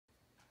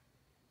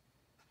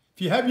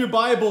If you have your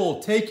Bible,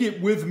 take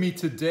it with me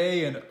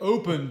today and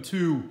open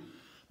to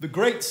the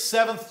great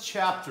 7th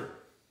chapter.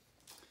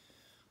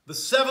 The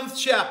 7th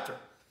chapter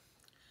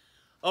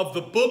of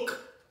the book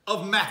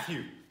of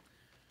Matthew.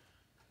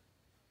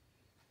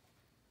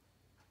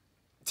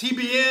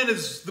 TBN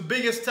is the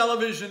biggest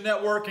television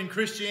network in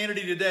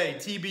Christianity today,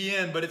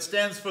 TBN, but it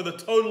stands for the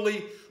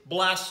Totally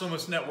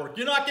Blasphemous Network.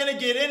 You're not going to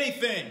get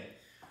anything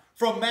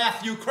from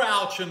Matthew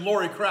Crouch and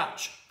Lori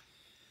Crouch.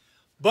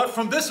 But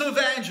from this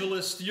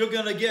evangelist, you're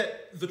going to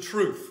get the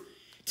truth.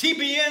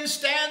 TBN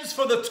stands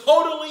for the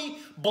Totally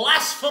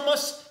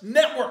Blasphemous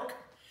Network.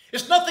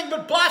 It's nothing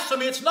but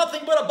blasphemy. It's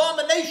nothing but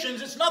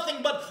abominations. It's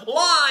nothing but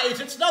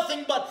lies. It's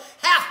nothing but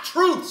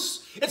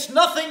half-truths. It's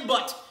nothing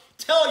but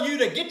tell you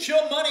to get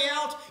your money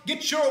out,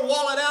 get your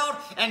wallet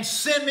out, and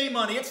send me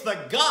money. It's the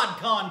God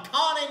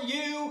conning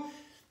you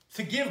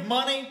to give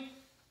money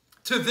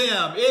to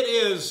them.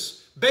 It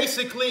is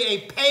basically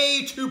a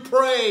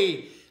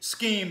pay-to-pray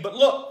scheme. But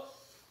look,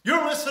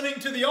 you're listening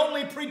to the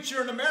only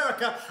preacher in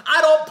America.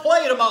 I don't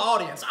play to my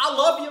audience. I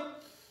love you.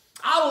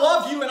 I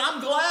love you, and I'm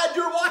glad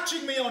you're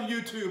watching me on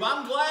YouTube.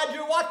 I'm glad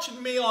you're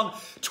watching me on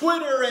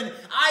Twitter and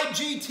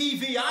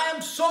IGTV. I am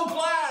so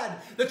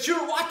glad that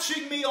you're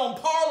watching me on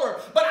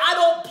Parler, but I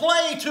don't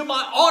play to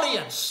my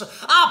audience.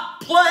 I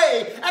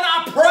play and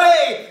I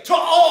pray to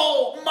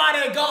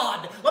Almighty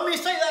God. Let me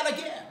say that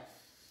again.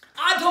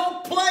 I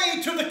don't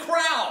play to the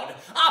crowd.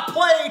 I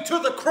play to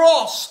the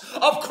cross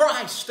of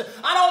Christ.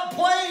 I don't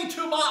play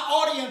to my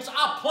audience.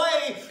 I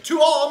play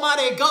to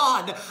Almighty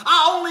God.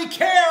 I only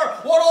care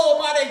what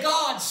Almighty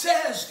God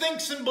says,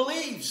 thinks, and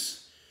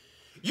believes.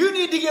 You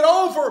need to get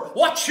over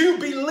what you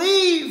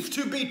believe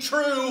to be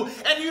true,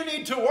 and you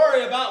need to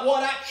worry about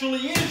what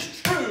actually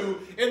is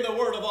true in the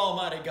Word of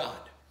Almighty God.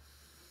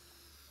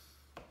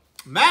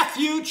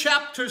 Matthew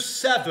chapter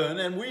 7,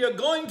 and we are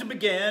going to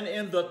begin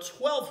in the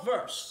 12th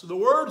verse. The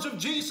words of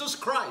Jesus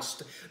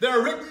Christ,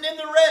 they're written in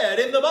the red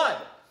in the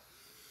Bible.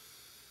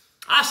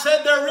 I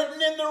said they're written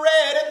in the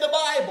red in the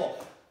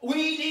Bible.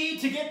 We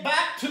need to get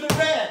back to the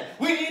red.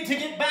 We need to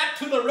get back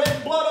to the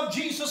red blood of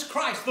Jesus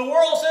Christ. The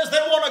world says they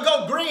want to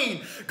go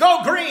green.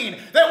 Go green.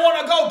 They want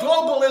to go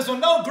globalism.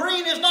 No,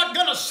 green is not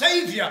going to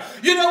save you.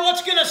 You know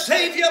what's going to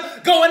save you?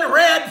 Going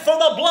red for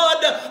the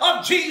blood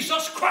of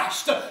Jesus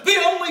Christ.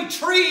 The only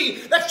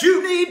tree that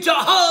you need to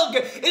hug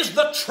is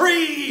the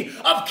tree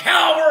of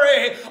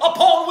Calvary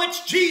upon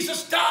which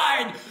Jesus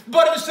died.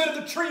 But instead of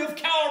the tree of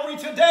Calvary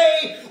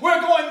today,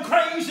 we're going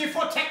crazy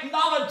for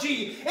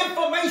technology,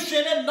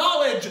 information, and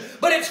knowledge.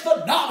 But it's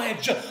the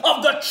knowledge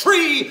of the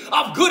tree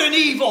of good and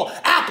evil.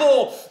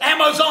 Apple,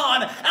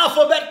 Amazon,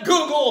 Alphabet,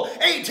 Google,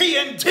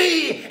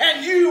 AT&T,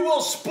 and you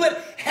will split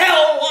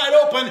hell wide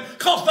open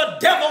because the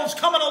devil's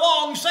coming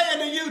along saying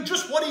to you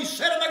just what he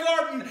said in the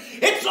garden.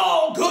 It's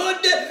all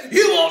good.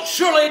 You won't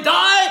surely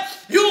die.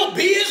 You'll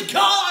be as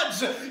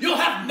gods. You'll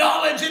have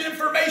knowledge and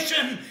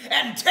information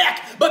and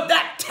tech, but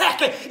that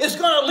tech is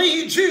going to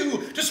lead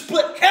you to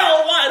split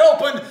hell wide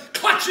open,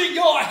 clutching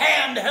your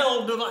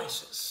handheld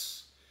devices.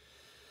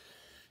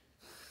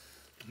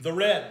 The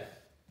red,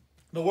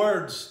 the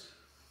words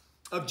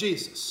of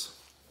Jesus.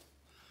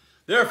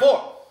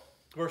 Therefore,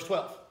 verse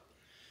 12,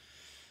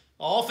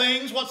 all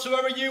things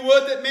whatsoever you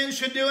would that men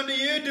should do unto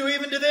you, do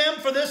even to them,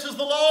 for this is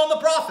the law and the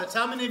prophets.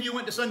 How many of you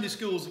went to Sunday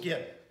school as a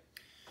kid?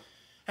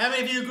 How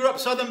many of you grew up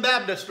Southern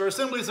Baptist or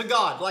Assemblies of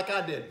God like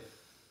I did?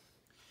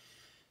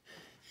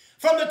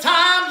 From the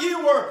time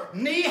you were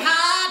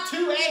knee-high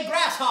to a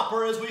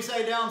grasshopper, as we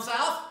say down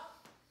south,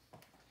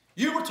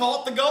 you were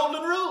taught the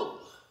golden rule.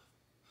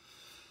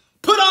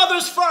 Put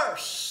others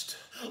first.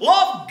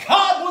 Love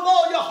God with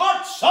all your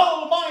heart,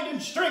 soul, mind,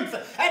 and strength.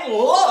 And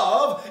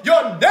love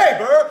your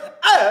neighbor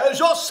as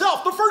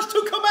yourself. The first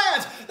two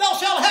commands. Thou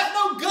shalt have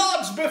no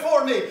gods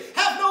before me.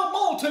 Have no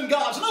molten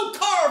gods, no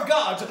carved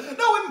gods,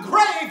 no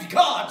engraved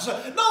gods,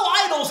 no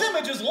idols,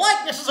 images,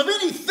 likenesses of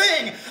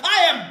anything.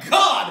 I am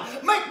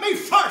God. Make me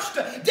first.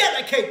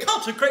 Dedicate,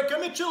 consecrate,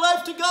 commit your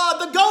life to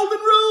God. The golden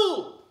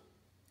rule.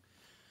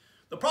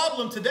 The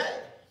problem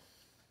today,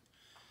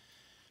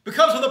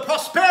 because of the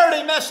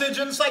prosperity message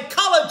and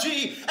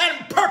psychology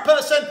and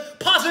purpose and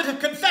positive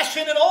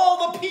confession and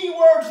all the P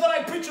words that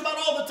I preach about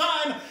all the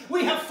time,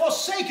 we have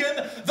forsaken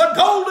the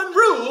golden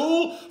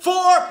rule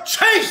for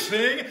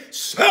chasing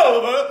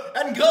silver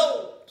and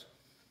gold.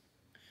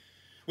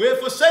 We have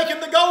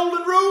forsaken the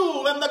golden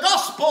rule and the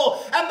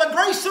gospel and the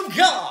grace of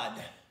God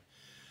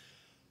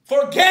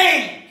for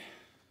gain,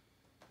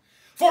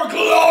 for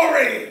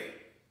glory,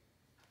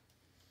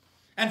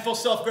 and for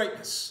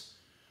self-greatness.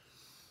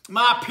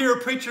 My peer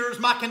preachers,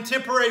 my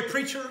contemporary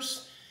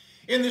preachers,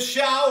 in the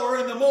shower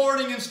in the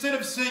morning, instead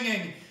of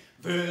singing,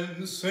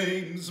 then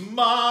sings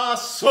my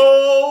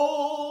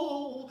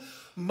soul,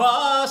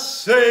 my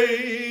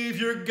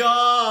Savior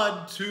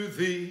God to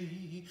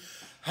thee,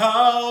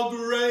 how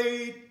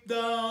great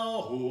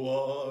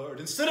thou art.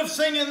 Instead of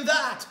singing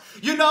that,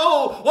 you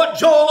know what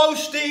Joel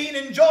Osteen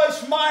and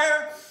Joyce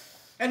Meyer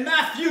and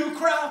Matthew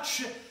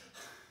Crouch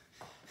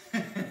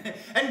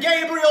and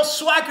Gabriel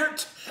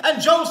Swaggart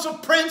and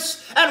Joseph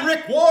Prince and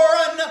Rick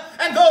Warren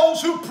and those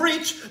those who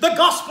preach the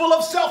gospel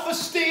of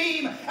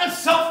self-esteem and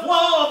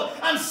self-love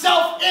and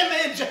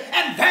self-image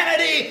and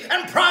vanity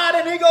and pride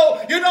and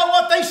ego, you know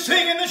what they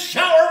sing in the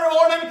shower every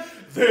morning?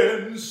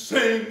 Then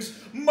sings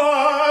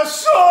my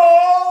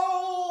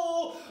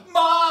soul,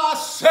 my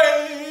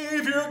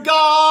Savior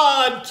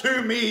God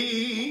to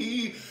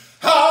me.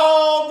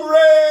 How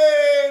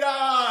great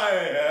I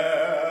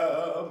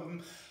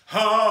am,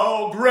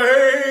 how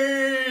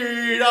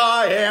great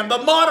I am. The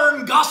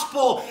modern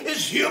gospel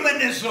is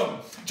humanism.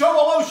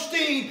 Joel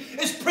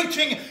Osteen is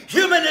preaching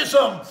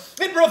humanism.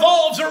 It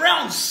revolves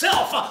around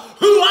self,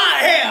 who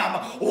I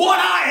am, what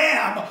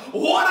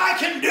I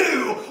can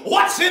do,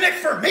 what's in it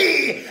for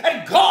me.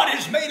 And God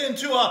is made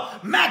into a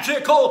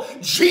magical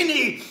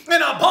genie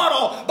in a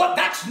bottle. But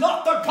that's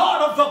not the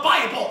God of the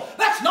Bible.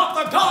 That's not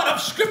the God of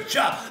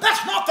Scripture.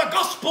 That's not the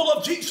gospel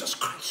of Jesus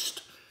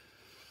Christ.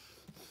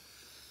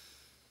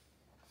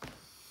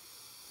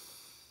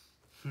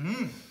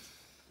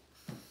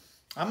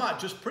 I might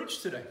just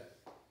preach today.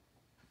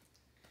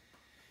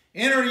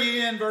 Enter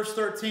ye in, verse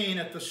 13,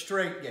 at the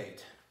strait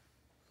gate.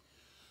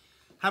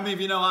 How many of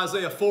you know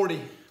Isaiah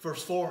 40,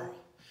 verse 4?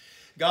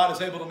 God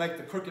is able to make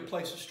the crooked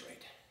places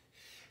straight.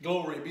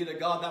 Glory be to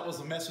God. That was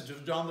the message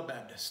of John the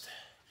Baptist.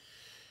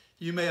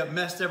 You may have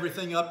messed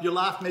everything up. Your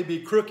life may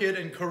be crooked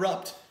and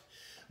corrupt,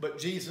 but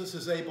Jesus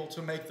is able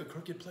to make the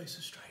crooked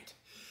places straight.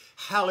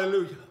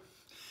 Hallelujah.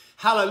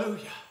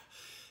 Hallelujah.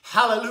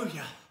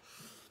 Hallelujah.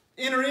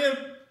 Enter in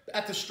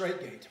at the strait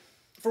gate.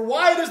 For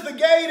wide is the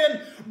gate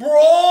and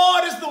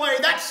broad is the way.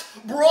 That's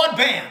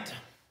broadband.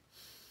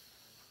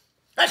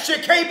 That's your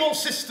cable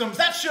systems.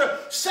 That's your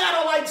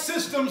satellite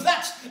systems.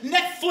 That's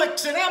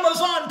Netflix and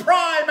Amazon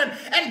Prime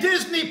and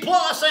Disney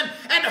Plus and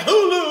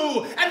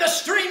Hulu and the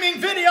streaming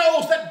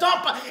videos that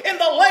dump in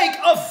the lake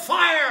of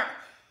fire.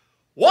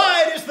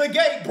 Wide is the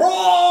gate,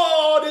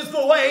 broad is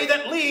the way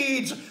that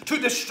leads to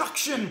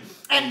destruction,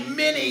 and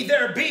many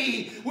there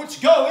be which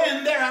go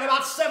in there, at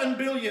about 7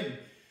 billion.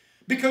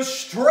 Because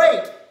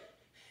straight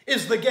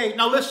is the gate.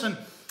 Now listen,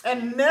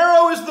 and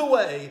narrow is the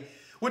way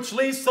which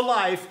leads to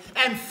life,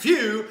 and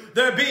few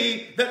there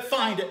be that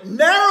find it.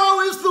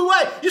 Narrow is the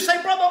way. You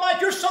say, Brother Mike,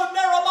 you're so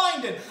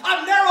narrow-minded.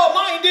 I'm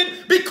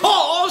narrow-minded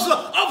because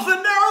of the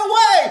narrow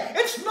way.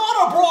 It's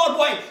not a broad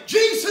way.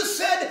 Jesus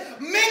said,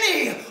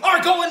 many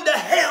are going to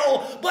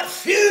hell, but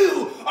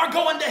few are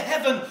going to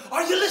heaven.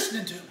 Are you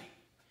listening to me?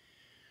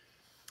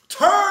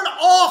 Turn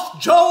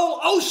off Joel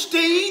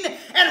Osteen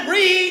and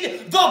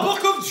read the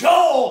book of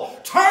Joel.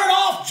 Turn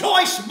off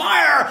Joyce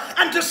Meyer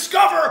and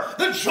discover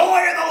the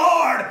joy of the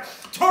Lord.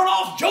 Turn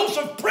off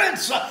Joseph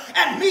Prince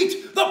and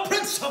meet the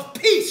Prince of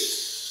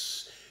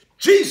Peace,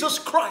 Jesus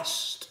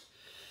Christ.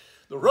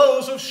 The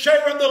rose of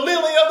Sharon, the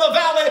lily of the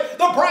valley,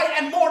 the bright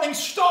and morning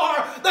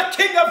star, the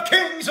King of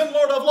kings and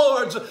Lord of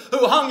lords,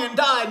 who hung and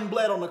died and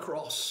bled on the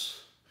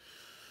cross.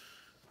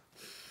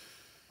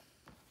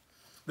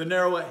 The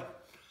narrow way.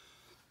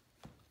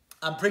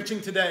 I'm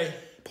preaching today,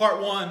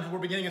 part 1. We're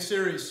beginning a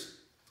series.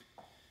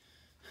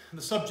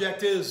 The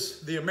subject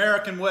is the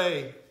American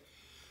way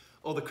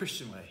or the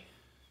Christian way.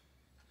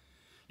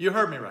 You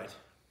heard me right.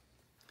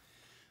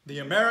 The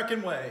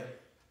American way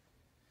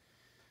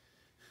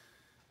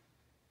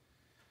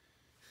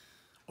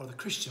or the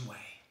Christian way.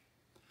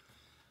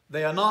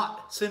 They are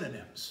not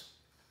synonyms.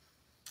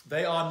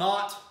 They are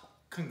not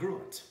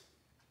congruent.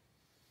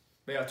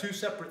 They are two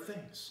separate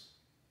things.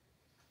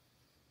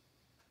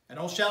 And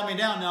don't shout me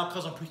down now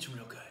because I'm preaching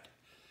real good.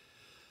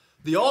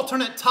 The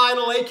alternate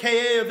title,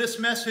 aka, of this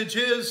message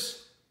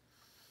is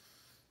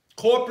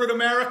Corporate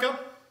America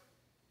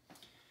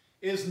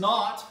is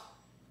not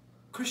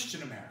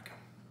Christian America.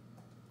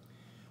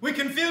 We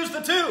confuse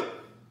the two.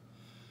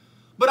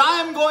 But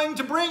I am going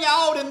to bring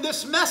out in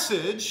this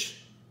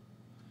message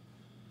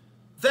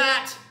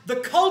that the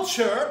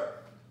culture,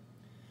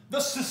 the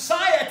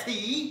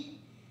society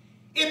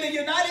in the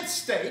United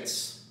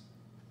States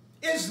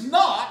is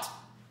not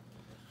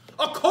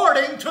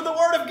according to the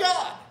Word of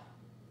God.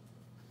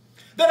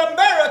 That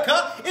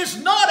America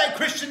is not a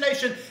Christian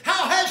nation.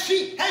 How has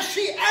she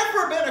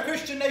ever been a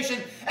Christian nation?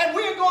 And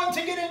we are going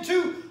to get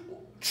into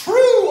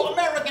true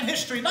American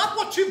history, not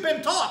what you've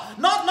been taught,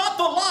 not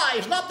the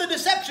lies, not the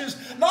deceptions,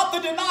 not the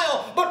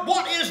denial, but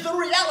what is the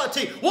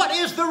reality? What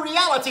is the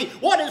reality?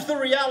 What is the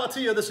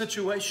reality of the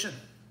situation?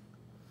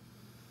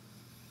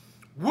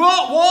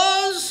 What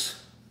was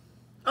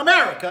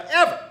America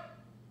ever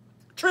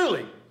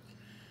truly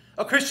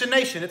a Christian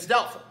nation? It's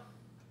doubtful.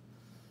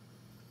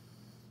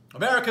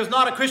 America is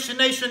not a Christian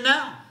nation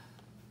now.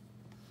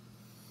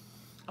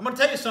 I'm going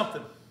to tell you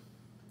something.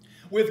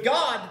 With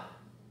God,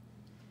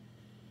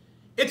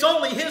 it's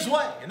only His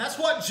way. And that's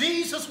what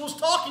Jesus was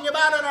talking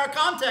about in our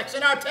context,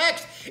 in our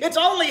text. It's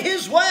only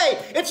His way.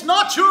 It's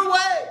not your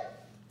way.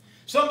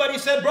 Somebody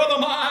said, Brother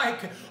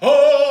Mike,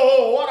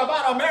 oh, what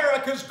about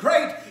America's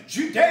great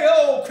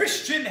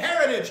Judeo-Christian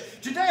heritage?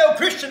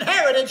 Judeo-Christian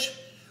heritage?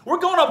 We're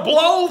going to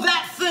blow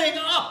that thing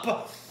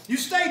up. You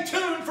stay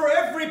tuned for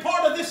every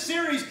part of this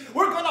series.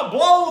 We're going to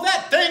blow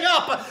that thing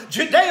up.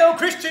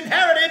 Judeo-Christian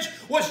heritage.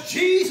 Was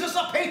Jesus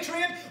a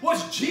patriot?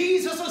 Was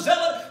Jesus a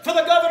zealot for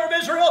the governor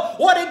of Israel?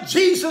 What did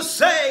Jesus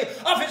say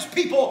of his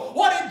people?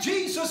 What did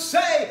Jesus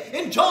say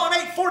in John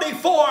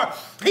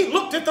 8:44? He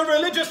looked at the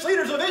religious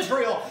leaders of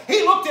Israel.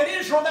 He looked at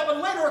Israel that would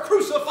later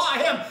crucify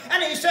him.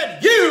 And he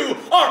said, you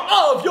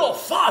are of your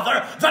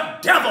father, the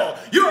devil.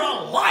 You're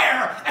a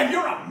liar and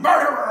you're a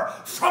murderer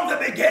from the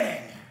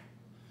beginning.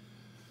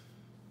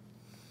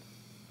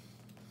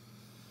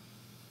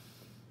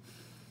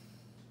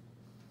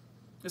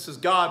 This is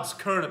God's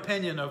current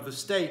opinion of the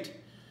state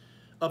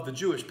of the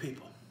Jewish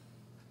people.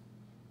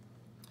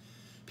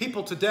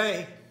 People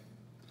today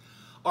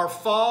are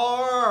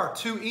far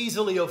too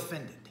easily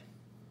offended.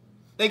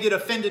 They get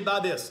offended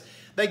by this.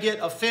 They get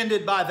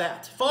offended by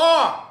that.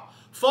 Far,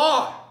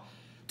 far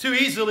too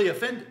easily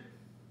offended.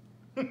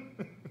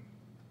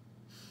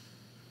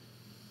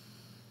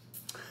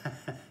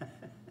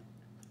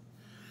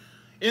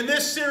 In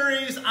this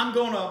series, I'm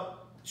going to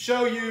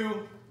show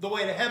you the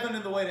way to heaven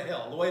and the way to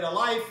hell, the way to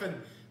life and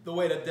the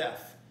way to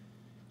death.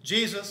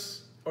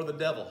 Jesus or the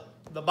devil,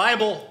 the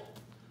Bible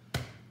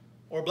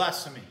or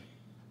blasphemy.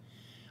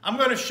 I'm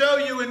going to show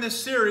you in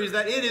this series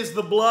that it is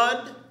the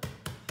blood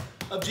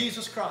of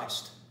Jesus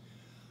Christ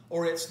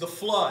or it's the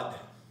flood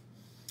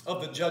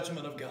of the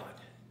judgment of God.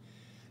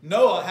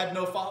 Noah had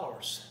no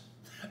followers.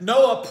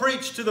 Noah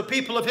preached to the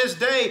people of his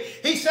day.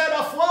 He said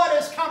a flood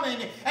is coming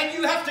and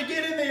you have to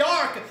get in the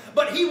ark.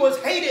 But he was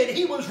hated.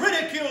 He was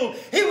ridiculed.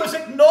 He was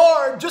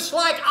ignored just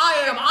like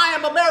I am. I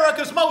am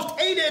America's most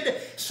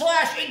hated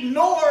 /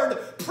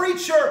 ignored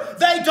preacher.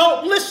 They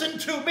don't listen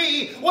to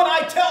me when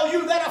I tell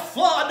you that a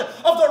flood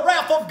of the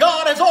wrath of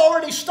God has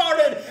already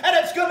started and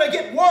it's going to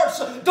get worse.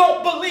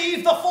 Don't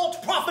believe the false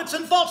prophets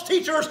and false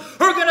teachers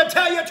who are going to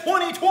tell you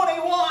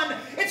 2021,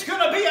 it's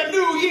going to be a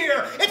new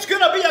year. It's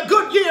going to be a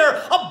good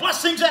year of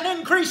blessings and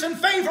increase in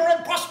favor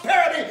and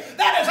prosperity.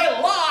 That is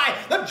a lie.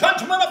 The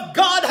judgment of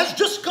God has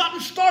just gotten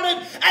started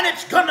and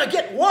it's going to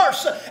get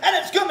worse and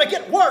it's going to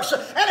get worse.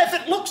 And if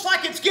it looks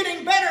like it's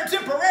getting better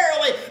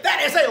temporarily,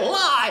 that is a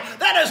lie.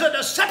 That is a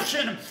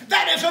deception.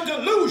 That is a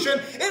delusion.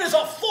 It is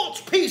a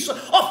false peace, a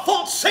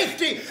false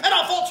safety, and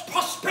a false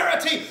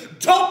prosperity.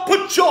 Don't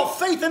put your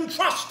faith and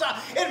trust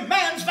in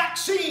man's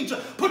vaccines.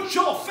 Put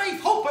your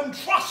faith, hope, and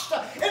trust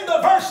in the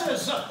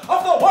verses of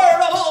the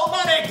Word of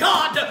Almighty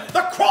God.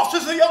 The cross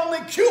is the only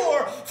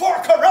cure for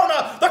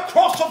corona. The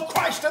cross of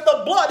Christ and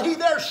the blood he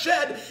there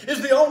shed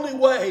is the only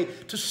way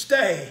to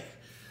stay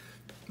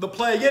the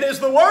plague. It is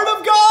the Word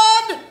of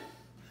God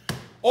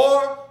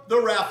or the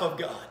wrath of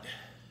God.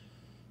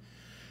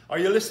 Are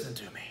you listening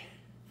to me?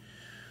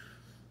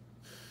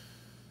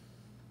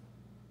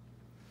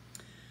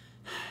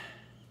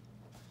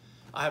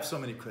 I have so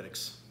many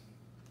critics.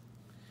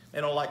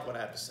 They don't like what I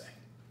have to say.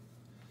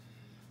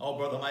 Oh,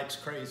 Brother Mike's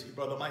crazy.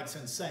 Brother Mike's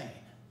insane.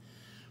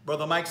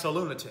 Brother Mike's a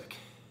lunatic.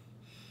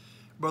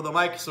 Brother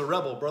Mike's a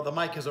rebel. Brother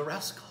Mike is a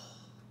rascal.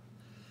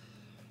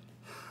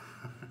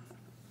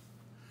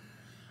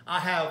 I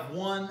have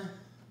one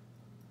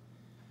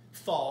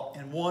thought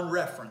and one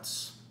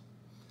reference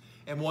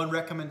and one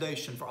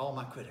recommendation for all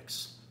my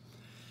critics.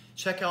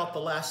 Check out the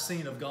last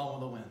scene of Gone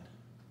with the Wind.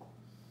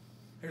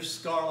 Here's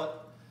Scarlett,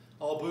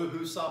 all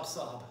boo-hoo, sob,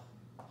 sob.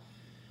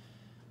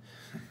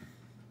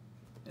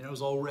 And it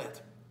was all red.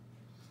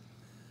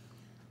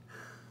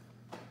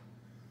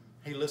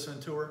 He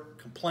listened to her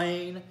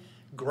complain,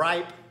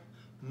 gripe,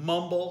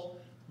 mumble,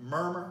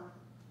 murmur,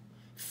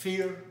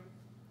 fear.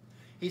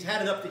 He's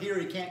had it up to here.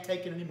 He can't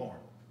take it anymore.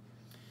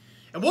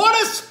 And what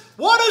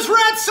does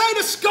Red say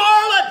to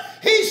Scarlett?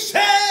 He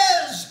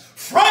says,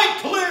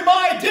 frankly,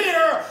 my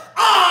dear,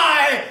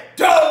 I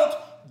don't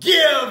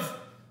give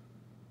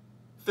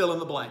fill in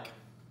the blank.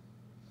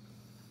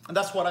 And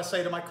that's what I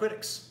say to my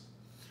critics.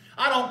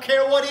 I don't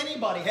care what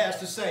anybody has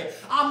to say.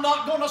 I'm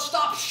not going to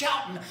stop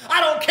shouting.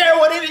 I don't care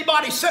what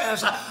anybody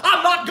says.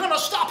 I'm not going to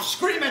stop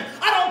screaming.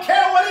 I don't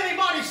care what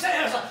anybody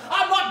says.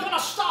 I'm not going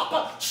to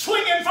stop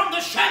swinging from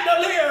the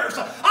chandeliers.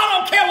 I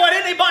don't care what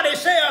anybody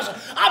says.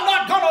 I'm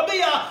not going to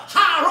be a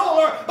high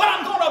roller, but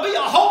I'm going to be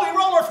a holy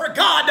roller for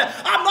God.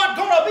 I'm not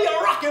going to be a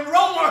rock and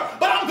roller,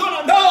 but I'm going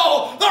to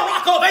know the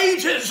Rock of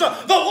Ages,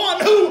 the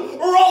one who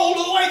rolled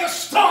away the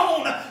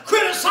stone.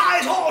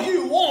 Criticize all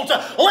you want.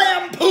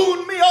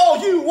 Lampoon me all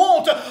you want.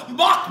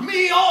 Mock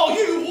me all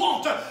you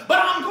want, but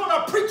I'm going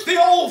to preach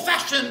the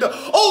old-fashioned,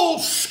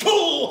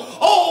 old-school,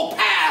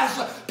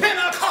 old-paths,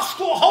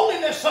 Pentecostal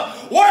holiness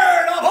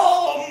Word of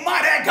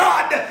Almighty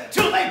God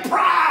till they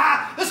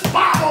pry this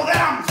Bible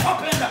that I'm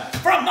thumping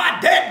from my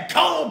dead,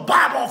 cold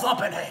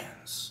Bible-thumping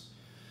hands.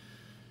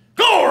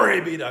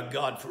 Glory be to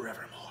God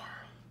forevermore.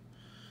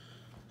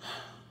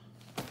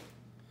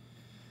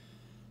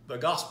 The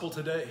gospel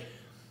today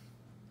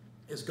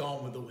is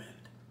gone with the wind.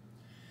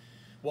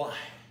 Why?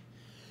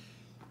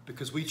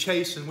 Because we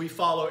chase and we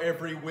follow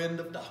every wind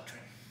of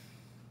doctrine.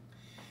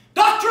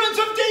 Doctrines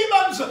of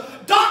demons,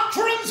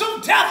 doctrines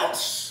of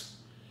devils.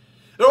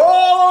 They're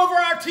all over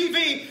our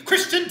TV,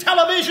 Christian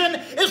television,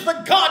 is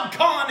the God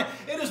con.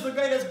 It is the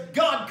greatest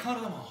God con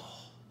of them all.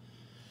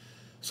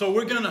 So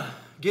we're going to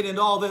get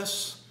into all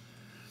this.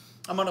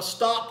 I'm going to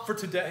stop for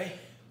today.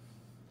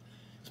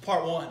 It's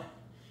part 1.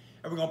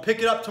 And we're going to pick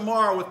it up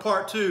tomorrow with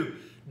part 2.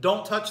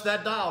 Don't touch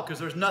that dial because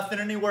there's nothing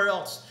anywhere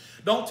else.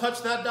 Don't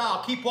touch that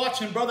dial. Keep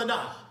watching Brother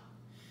Dial.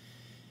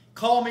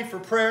 Call me for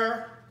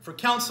prayer, for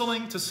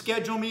counseling, to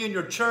schedule me in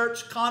your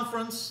church,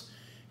 conference,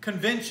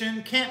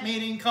 convention, camp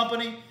meeting,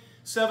 company,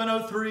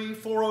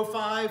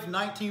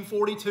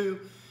 703-405-1942.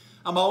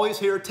 I'm always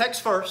here.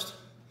 Text first.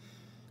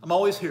 I'm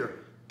always here.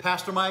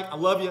 Pastor Mike, I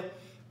love you.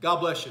 God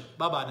bless you.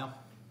 Bye-bye now.